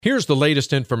Here's the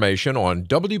latest information on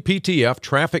WPTF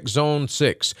Traffic Zone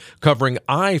 6, covering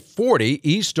I-40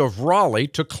 east of Raleigh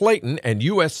to Clayton and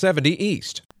US 70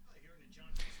 east.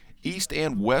 East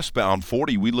and westbound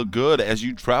 40, we look good as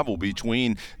you travel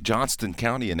between Johnston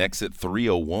County and exit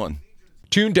 301.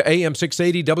 Tune to AM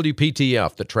 680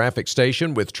 WPTF, the traffic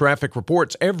station, with traffic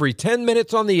reports every 10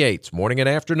 minutes on the 8s, morning and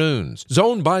afternoons.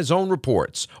 Zone-by-zone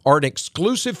reports are an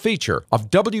exclusive feature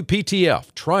of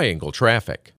WPTF Triangle Traffic.